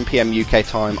at 7 PM UK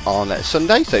time on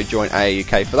Sunday, so join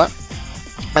AUK for that.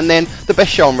 And then the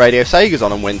best show on Radio Sega's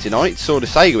on Wednesday night, Sword of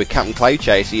Sega with Captain Cloud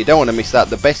Chaser. You don't want to miss that.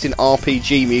 The best in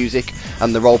RPG music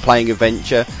and the role-playing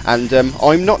adventure, and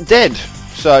I'm Not Dead,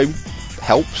 so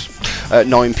helps.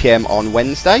 9 PM on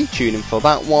Wednesday, tune in for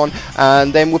that one.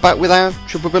 And then we're back with our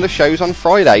Triple Bill of shows on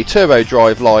Friday. Turbo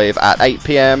Drive live at 8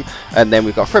 PM, and then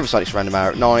we've got Forever Sonic's Random Hour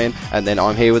at 9, and then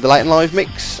I'm here with the Late and Live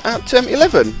mix at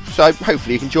 11. So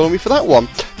hopefully you can join me for that one.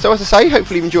 So as I say,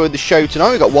 hopefully you've enjoyed the show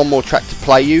tonight. We've got one more track to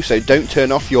play you, so don't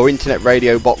turn off your internet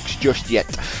radio box just yet,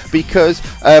 because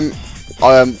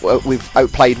we've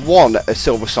outplayed one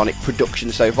Silver Sonic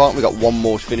production so far, and we've got one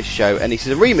more to finish the show, and this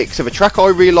is a remix of a track I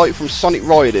really like from Sonic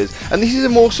Riders, and this is a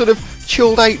more sort of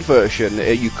chilled out version,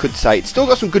 you could say. It's still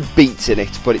got some good beats in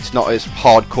it, but it's not as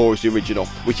hardcore as the original,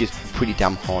 which is pretty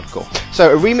damn hardcore.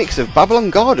 So a remix of Babylon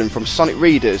Garden from Sonic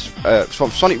Readers. It's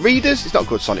not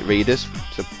called Sonic Readers.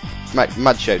 It's a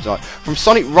mad show tonight. From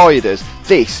Sonic Riders,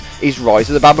 this is Rise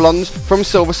of the Babylons from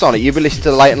Silver Sonic. You've been listening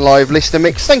to the Late and Live Listener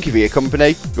Mix. Thank you for your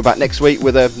company. We're back next week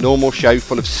with a normal show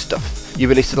full of stuff. You've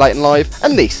been listening to Late and Live,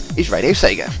 and this is Radio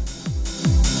Sega.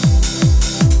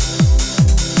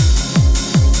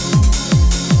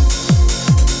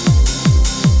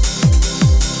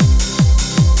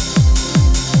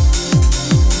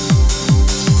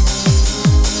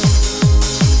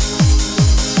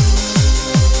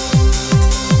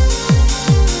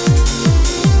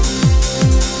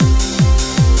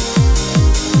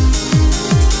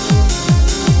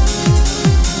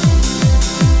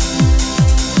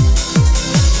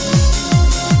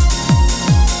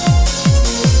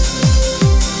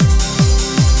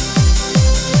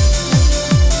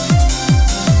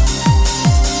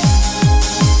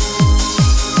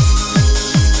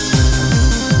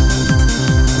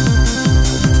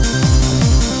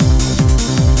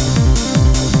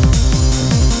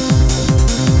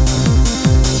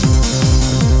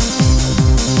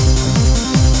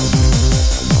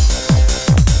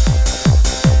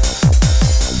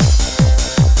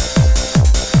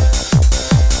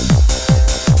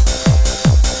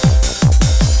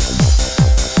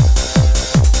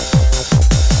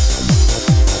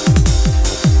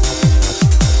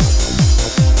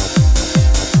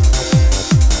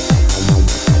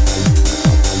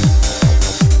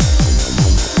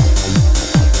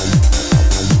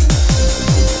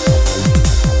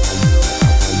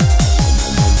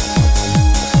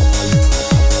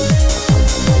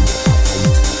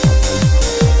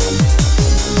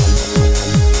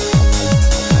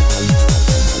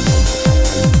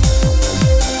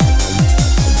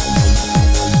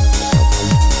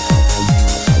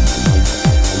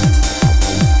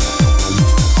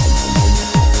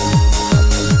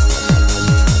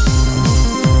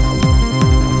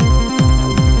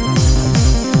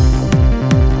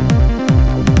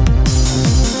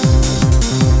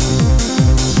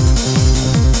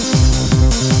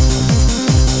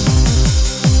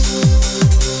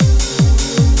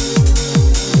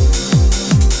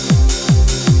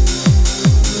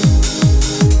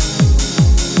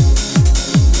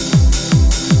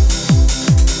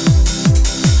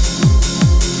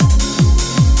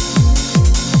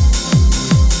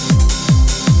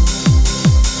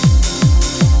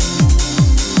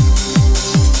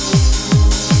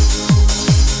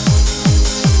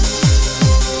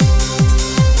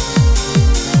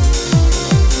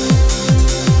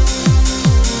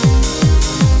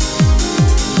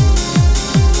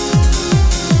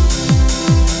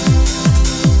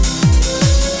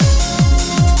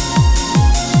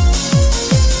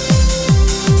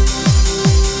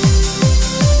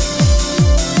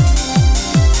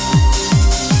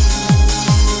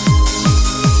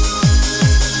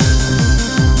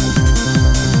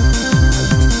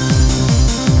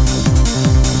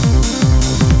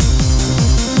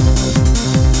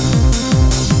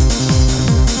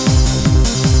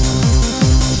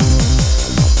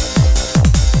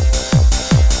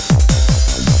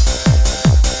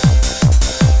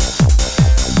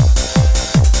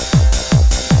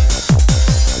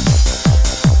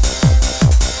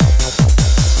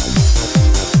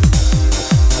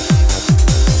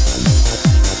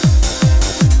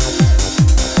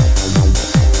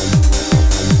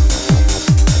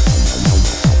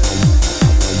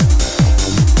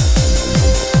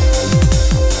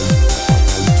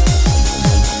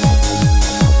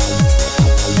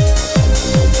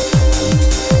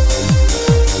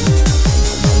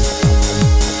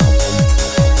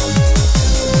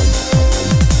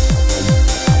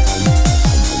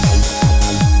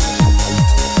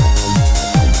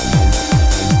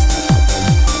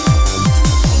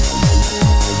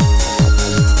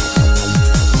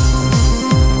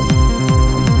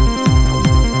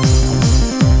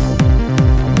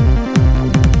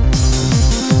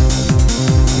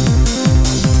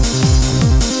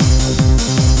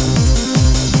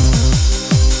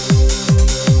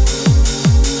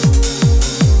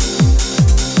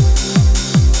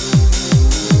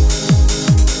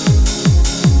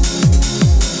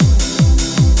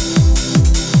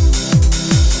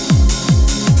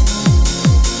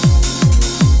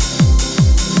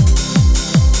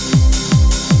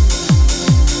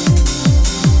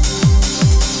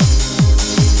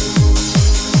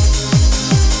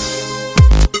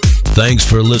 Thanks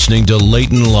for listening to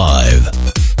Leighton Live.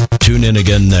 Tune in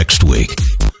again next week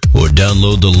or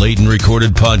download the Leighton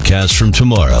recorded podcast from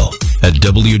tomorrow at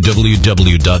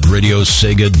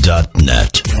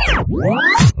www.radiosega.net.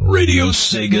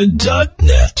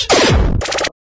 Radiosega.net.